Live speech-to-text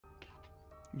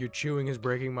Your chewing is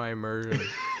breaking my immersion.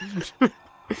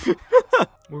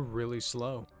 We're really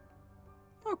slow.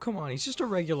 Oh, come on. He's just a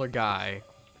regular guy.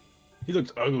 He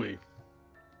looks ugly.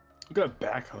 Look at that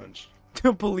back hunch.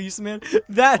 A policeman?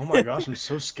 That. Oh my gosh, I'm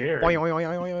so scared. Oing, oing,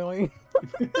 oing, oing,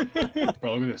 oing.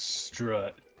 Bro, look at this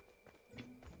strut.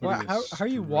 Look Wow, at how this are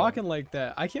you strut. walking like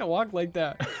that? I can't walk like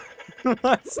that.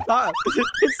 Stop. Look at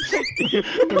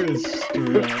this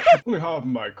strut. Let me hop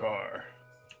in my car.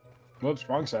 Whoops,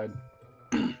 wrong side.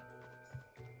 Let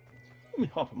me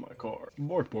hop in my car.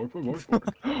 More.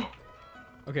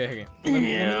 Okay. Let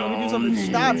me do something.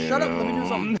 Stop. Shut up. Let me do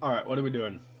something. All right, what are we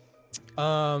doing?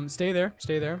 Stay there.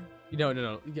 Stay there.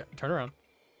 No. Yeah, turn around.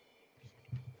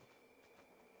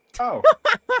 Oh.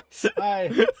 Hi.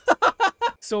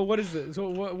 So what is this? So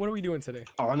what are we doing today?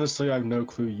 Honestly, I have no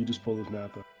clue. You just pulled this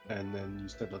map up, and then you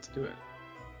said, let's do it.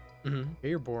 Yeah,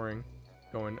 you're boring.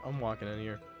 I'm walking in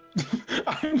here.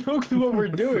 I have no clue what we're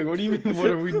doing. What do you mean, what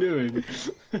are we doing?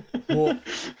 Well,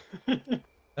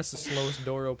 that's the slowest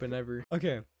door open ever.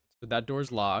 Okay, so that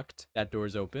door's locked. That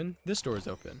door's open. This door's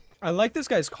open. I like this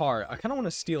guy's car. I kind of want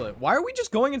to steal it. Why are we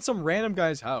just going in some random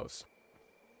guy's house?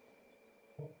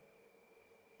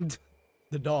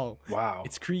 The doll. Wow.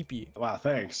 It's creepy. Wow,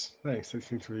 thanks. Thanks for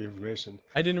the information.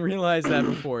 I didn't realize that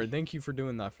before. Thank you for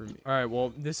doing that for me. All right,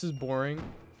 well, this is boring.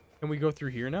 Can we go through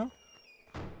here now?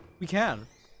 We can.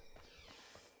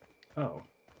 Oh.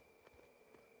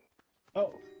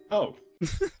 Oh.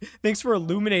 Thanks for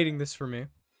illuminating this for me.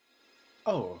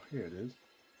 Oh, here it is.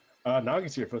 Now I can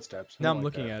see your footsteps. Now I'm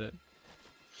looking at it.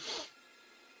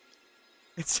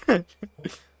 It's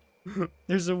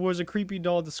there was a creepy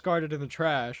doll discarded in the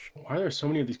trash. Why are there so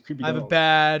many of these creepy I dolls? have a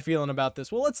bad feeling about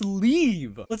this. Well, let's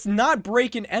leave. Let's not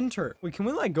break and enter. Wait, can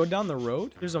we like go down the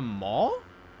road? There's a mall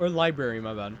or library,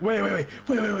 my bad. Wait.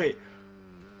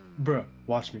 Bruh,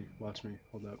 watch me.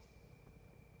 Hold up.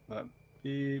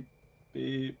 Beep.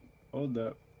 Hold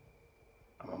up.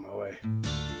 I'm on my way.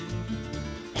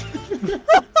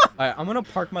 Alright, I'm gonna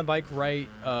park my bike right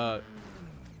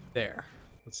there.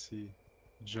 Let's see.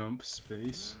 Jump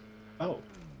space. Oh.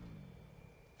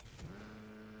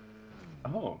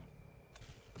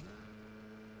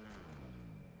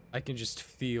 I can just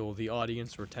feel the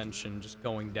audience retention just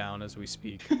going down as we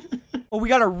speak. Oh, we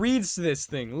gotta read this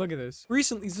thing. Look at this.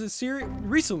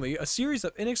 Recently, a series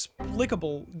of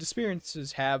inexplicable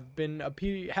experiences have been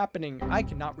happening. I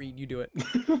cannot read. You do it.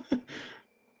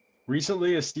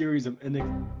 Recently, a series of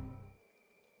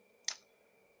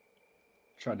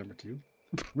Try number 2.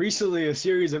 Recently, a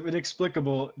series of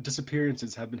inexplicable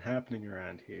disappearances have been happening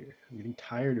around here. I'm getting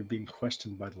tired of being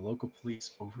questioned by the local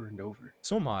police over and over.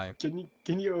 So am I. Can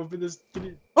you open this? Can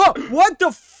you? Oh, what the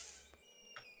f-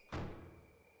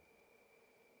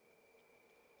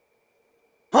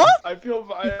 Huh? I feel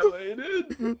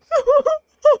violated.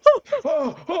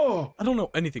 Oh. I don't know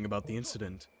anything about the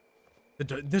incident.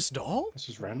 This doll? It's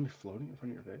just randomly floating in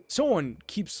front of your face. Someone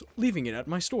keeps leaving it at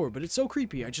my store, but it's so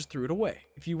creepy I just threw it away.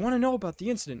 If you want to know about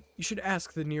the incident, you should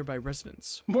ask the nearby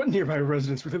residents. What nearby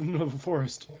residents within the middle of the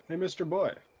forest? Hey, Mr.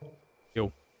 Boy.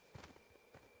 Yo.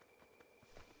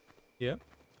 Yeah?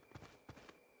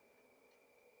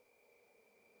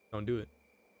 Don't do it.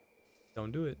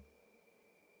 Don't do it.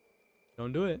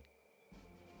 Don't do it.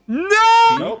 No!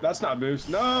 Nope, that's not boost.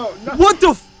 No! What the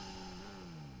f-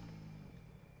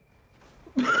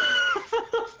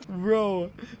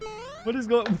 Bro, what is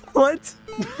going? What?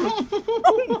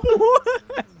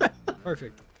 What?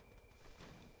 Perfect.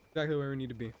 Exactly where we need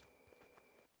to be.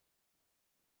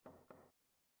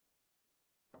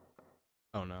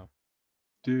 Oh no.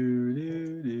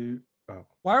 Oh.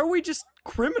 Why are we just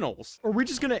criminals? Are we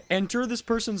just gonna enter this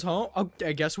person's home? Oh,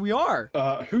 I guess we are.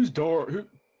 Whose door? Who?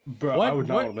 Bro, What? I would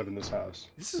not What? want to live in this house.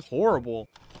 This is horrible.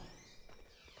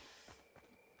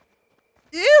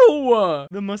 Ew!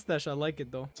 The mustache, I like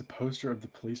it though. It's a poster of the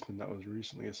policeman that was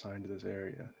recently assigned to this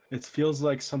area. It feels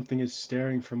like something is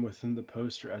staring from within the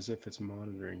poster as if it's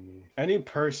monitoring me. Any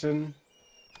person...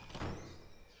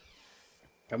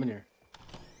 Come in here.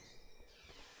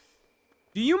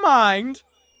 Do you mind?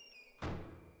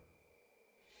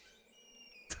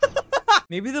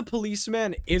 Maybe the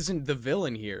policeman isn't the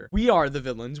villain here. We are the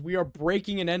villains. We are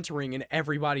breaking and entering in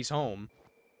everybody's home.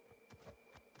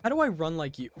 How do I run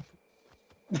like you?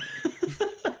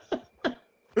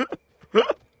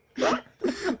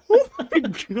 Oh my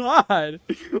god.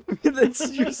 That's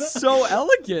just so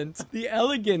elegant. The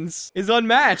elegance is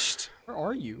unmatched. Where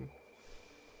are you?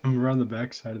 I'm around the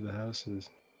back side of the houses.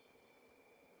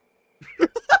 I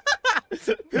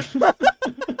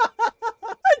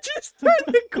just turned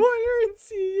the corner and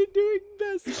see you doing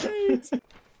best things.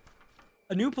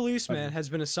 A new policeman has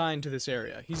been assigned to this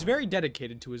area. He's very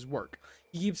dedicated to his work.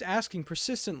 He keeps asking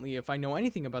persistently if I know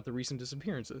anything about the recent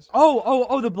disappearances.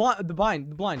 Oh, the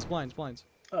blinds.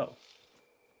 Oh.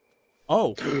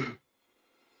 Oh.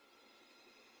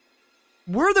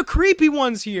 We're the creepy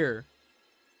ones here.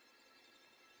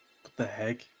 What the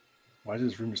heck? Why did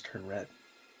his room just turn red?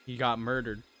 He got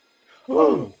murdered.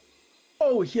 Oh!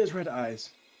 Oh, he has red eyes.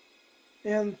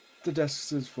 And the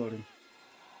desk is floating.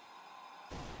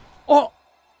 Oh!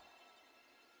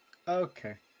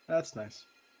 Okay, that's nice.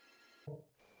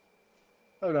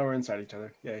 Oh, now we're inside each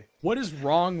other. Yay. What is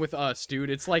wrong with us, dude?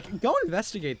 It's like, go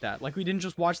investigate that. Like, we didn't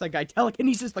just watch that guy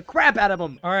telekinesis the crap out of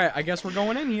him. All right, I guess we're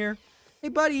going in here. Hey,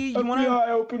 buddy, you want to... FBI,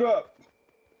 open up!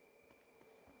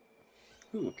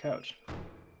 Ooh, a couch.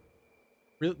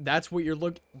 Really? That's what you're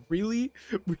looking... Really?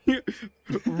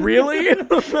 Really?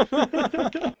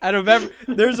 Out of every...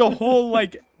 There's a whole,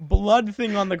 like, blood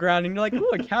thing on the ground, and you're like,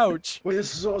 ooh, a couch. Wait,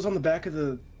 this is what was on the back of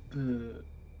the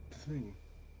thing.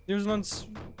 There's one...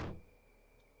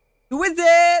 Who is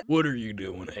it? What are you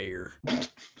doing here?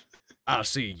 I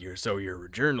see you're a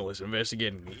journalist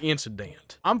investigating the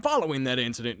incident. I'm following that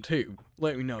incident too.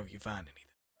 Let me know if you find anything.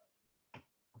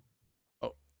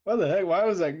 Oh. What the heck? Why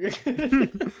was that?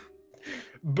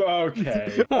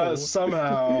 Okay.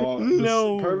 Somehow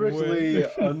No this perfectly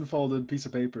way. unfolded piece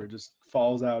of paper just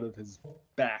falls out of his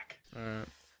back. Alright.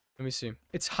 Let me see.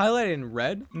 It's highlighted in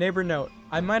red. Neighbor note.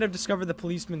 I might have discovered the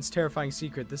policeman's terrifying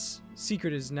secret. This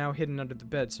secret is now hidden under the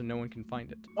bed so no one can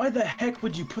find it. Why the heck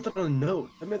would you put that on a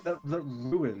note? I mean, that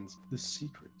ruins the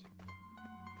secret.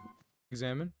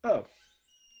 Examine. Oh.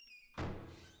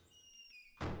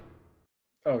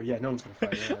 Oh, yeah, no one's gonna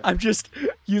find it. I'm just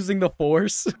using the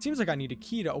force. It seems like I need a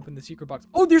key to open the secret box.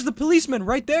 Oh, there's the policeman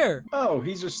right there. Oh,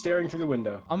 he's just staring through the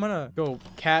window. I'm gonna go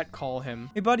cat call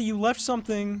him. Hey, buddy, you left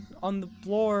something on the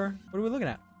floor. What are we looking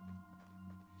at?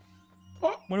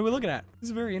 Oh. What are we looking at?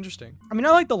 This is very interesting. I mean, I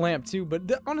like the lamp too, but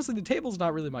honestly, the table's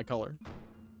not really my color.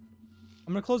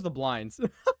 I'm gonna close the blinds.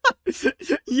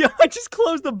 Yeah, I just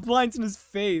closed the blinds in his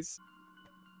face.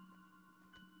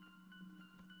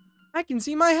 I can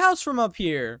see my house from up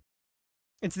here.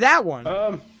 It's that one.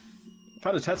 Found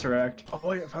a tesseract. Oh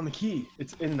wait, I found the key.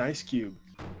 It's in an ice cube.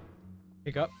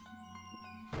 Pick up.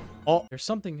 Oh, there's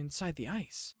something inside the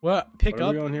ice. What? Pick What are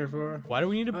up. we going here for? Why do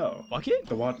we need a bucket?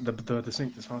 The water, the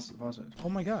sink, the faucet. Oh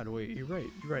my god, wait, you're right.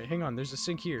 You're right. Hang on, there's a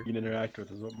sink here. You can interact with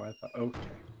is what my thought.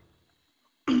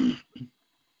 Okay.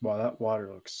 Wow, that water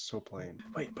looks so plain.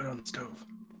 Wait, put it on the stove.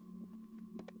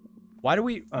 Why do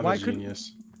we I'm a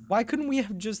genius. Why couldn't we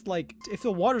have just like, if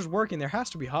the water's working, there has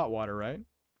to be hot water, right?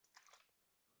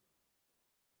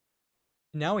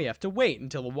 Now we have to wait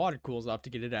until the water cools off to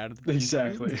get it out of the...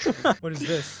 Exactly. What is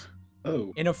this?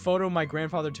 Oh. In a photo my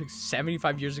grandfather took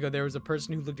 75 years ago, there was a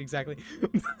person who looked exactly...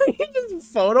 He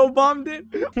just photobombed it?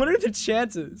 What are the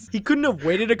chances? He couldn't have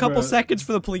waited a couple seconds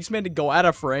for the policeman to go out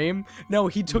of frame? No,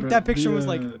 he took that picture and was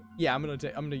like, yeah, I'm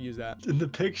gonna use that. In the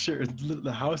picture,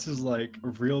 the house is like a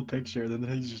real picture, and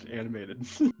then he's just animated.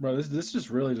 Bro, this just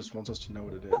really just wants us to know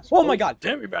what it is. Oh my god.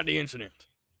 Tell me about the incident.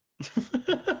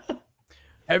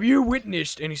 Have you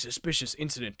witnessed any suspicious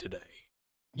incident today?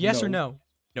 Yes or no?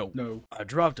 No. I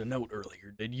dropped a note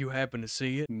earlier. Did you happen to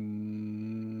see it?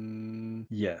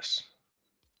 Yes.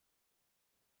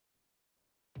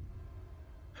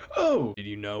 Oh! Did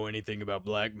you know anything about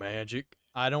black magic?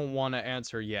 I don't want to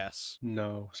answer yes.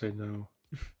 No, say no.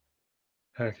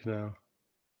 Heck no.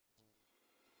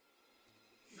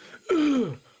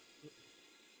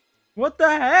 What the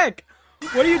heck?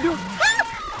 What are you doing?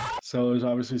 So there's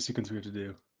obviously a sequence we have to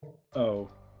do. Oh.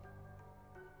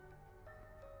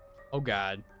 Oh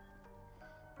god.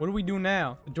 What do we do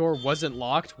now? The door wasn't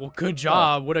locked? Well, good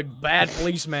job. What a bad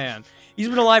policeman. He's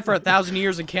been alive for 1,000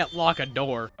 years and can't lock a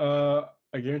door.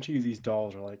 I guarantee you these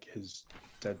dolls are like his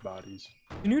dead bodies.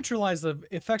 To neutralize the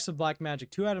effects of black magic,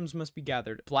 2 items must be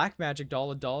gathered. Black magic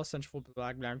doll, a doll essential for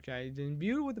black magic,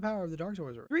 imbued with the power of the dark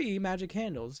sorcerer. 3 magic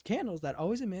candles, candles that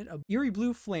always emit a eerie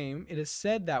blue flame. It is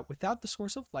said that without the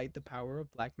source of light, the power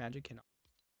of black magic cannot.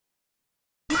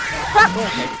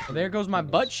 Okay, well, there goes my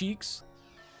butt cheeks.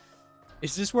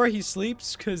 Is this where he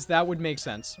sleeps? Because that would make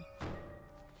sense.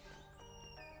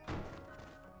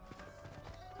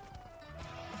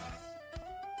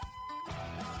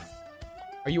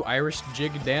 Are you Irish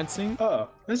jig dancing? Oh,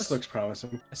 this looks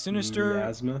promising. A sinister...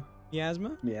 Miasma.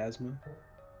 Miasma? Miasma.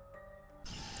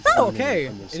 Oh, okay.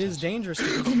 It is dangerous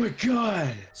to... Oh my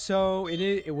god! So,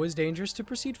 it was dangerous to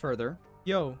proceed further.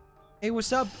 Yo. Hey,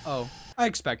 what's up? Oh, I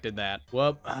expected that.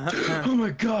 Whoop. Oh my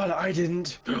god, I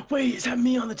didn't. Wait, is that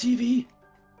me on the TV?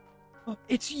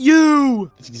 It's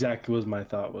you! That's exactly what my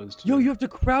thought was, too. Yo, you have to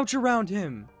crouch around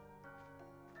him.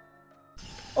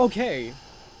 Okay.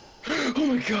 Oh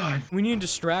my god. We need to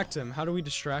distract him. How do we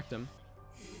distract him?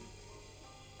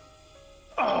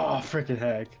 Oh, freaking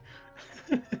heck.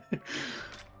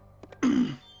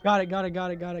 Got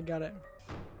it.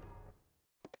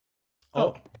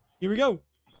 Oh. Here we go.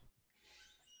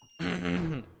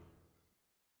 Are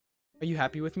you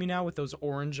happy with me now with those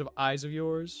orange of eyes of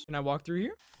yours? Can I walk through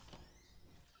here?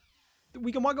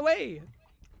 We can walk away.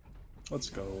 Let's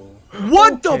go.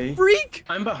 What Okay. the freak?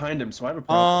 I'm behind him, so I have a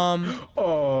problem.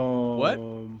 What?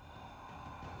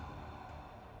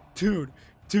 Dude,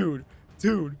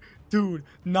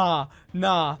 nah.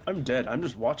 I'm dead. I'm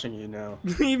just watching you now.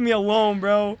 Leave me alone,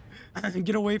 bro.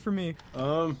 Get away from me.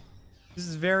 This This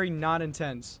is very not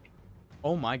intense.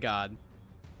 Oh my god.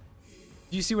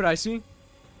 Do you see what I see?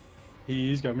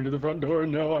 He's coming to the front door.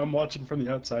 No, I'm watching from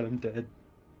the outside. I'm dead.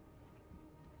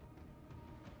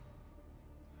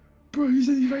 Bro,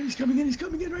 he's coming in. He's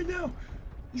coming in right now.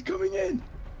 He's coming in.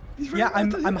 He's right Yeah,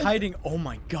 at the I'm edge. hiding. Oh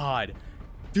my god.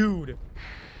 Dude.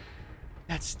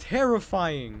 That's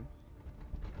terrifying.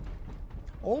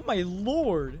 Oh my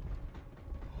lord.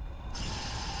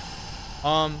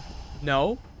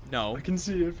 No. I can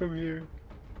see it from here.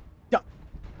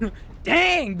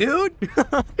 Dang, dude.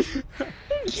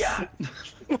 Yeah.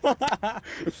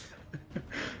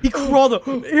 He crawled up.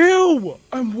 Ew.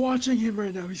 I'm watching him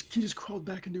right now. He just crawled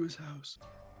back into his house.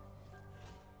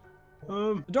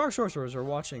 The Dark Sorcerers are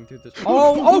watching through this.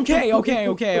 Oh, okay.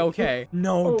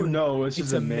 No, Oh dude. no, it's It's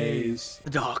just a a maze.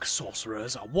 The Dark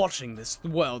Sorcerers are watching this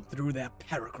world through their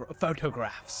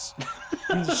photographs.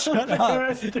 Shut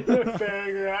up.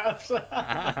 Paragraphs.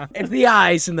 If the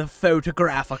eyes in the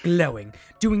photograph are glowing,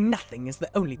 doing nothing is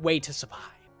the only way to survive.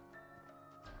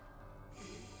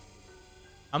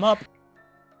 I'm up.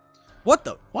 What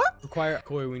the? What? Require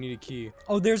Coy, we need a key.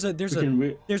 Oh, there's a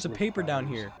paper down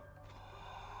here.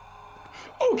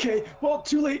 Okay, well,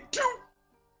 too late.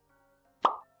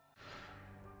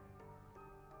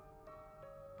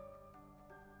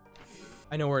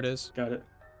 I know where it is. Got it.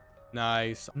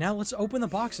 Nice. Now let's open the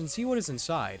box and see what is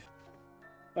inside.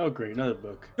 Oh, great, another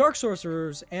book. Dark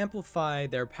Sorcerers amplify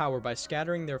their power by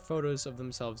scattering their photos of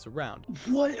themselves around.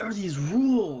 What are these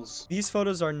rules? These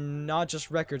photos are not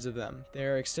just records of them. They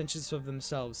are extensions of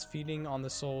themselves, feeding on the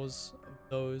souls of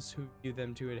those who view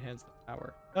them to enhance the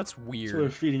power. That's So they're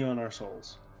weird. feeding on our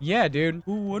souls. Yeah, dude.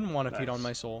 Who wouldn't want to feed on Nice.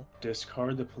 my soul?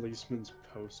 Discard the policeman's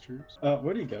posters.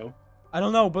 Where'd he go? I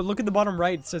don't know, but look at the bottom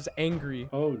right. It says angry.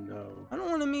 Oh no. I don't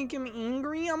want to make him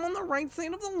angry. I'm on the right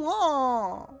side of the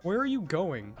law. Where are you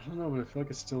going? I don't know, but I feel like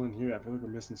it's still in here. I feel like we're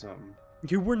missing something.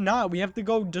 Dude, we're not. We have to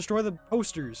go destroy the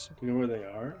posters. Do you know where they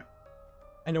are?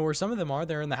 I know where some of them are.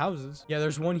 They're in the houses. Yeah,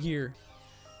 there's one here.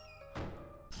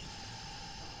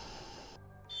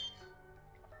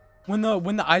 When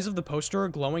the eyes of the poster are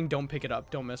glowing, don't pick it up.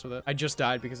 Don't mess with it. I just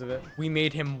died because of it. We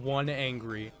made him one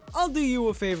angry. I'll do you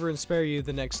a favor and spare you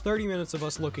the next 30 minutes of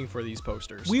us looking for these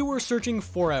posters. We were searching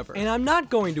forever, and I'm not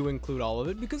going to include all of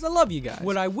it because I love you guys.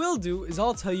 What I will do is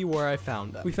I'll tell you where I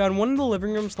found them. We found one in the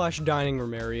living room / dining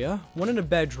room area, one in a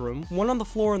bedroom, one on the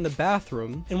floor in the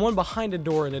bathroom, and one behind a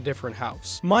door in a different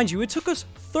house. Mind you, it took us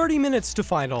 30 minutes to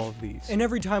find all of these. And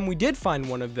every time we did find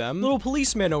one of them, little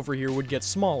policeman over here would get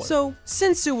smaller. So,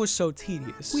 since it was so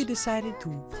tedious, we decided to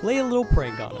play a little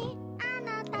prank on him.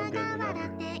 I'm good, whatever.